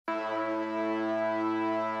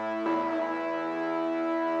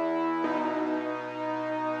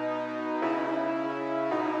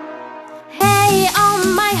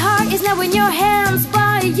is now in your hands,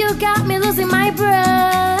 boy. You got me losing my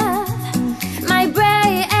breath. My breath.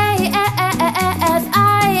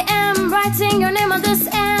 I am writing your name on the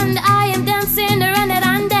sand. I am dancing around it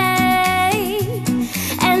and day.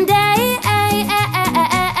 And day.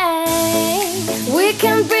 We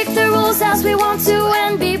can break the rules as we want to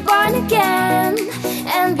and be born again.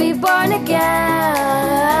 And be born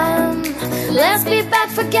again. Let's be back,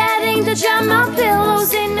 forgetting the drama.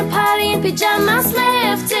 Pillows in the party in pajamas.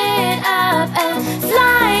 Lift it up and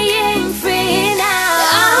flying free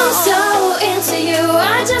now. I'm so into you,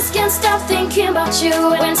 I just can't stop thinking about you.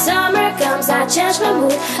 When summer comes, I change my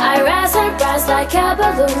mood. I rise and rise like a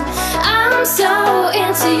balloon. I'm so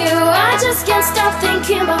into you, I just can't stop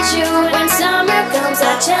thinking about you. When summer comes,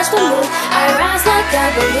 I change my mood. I rise like a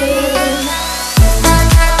balloon.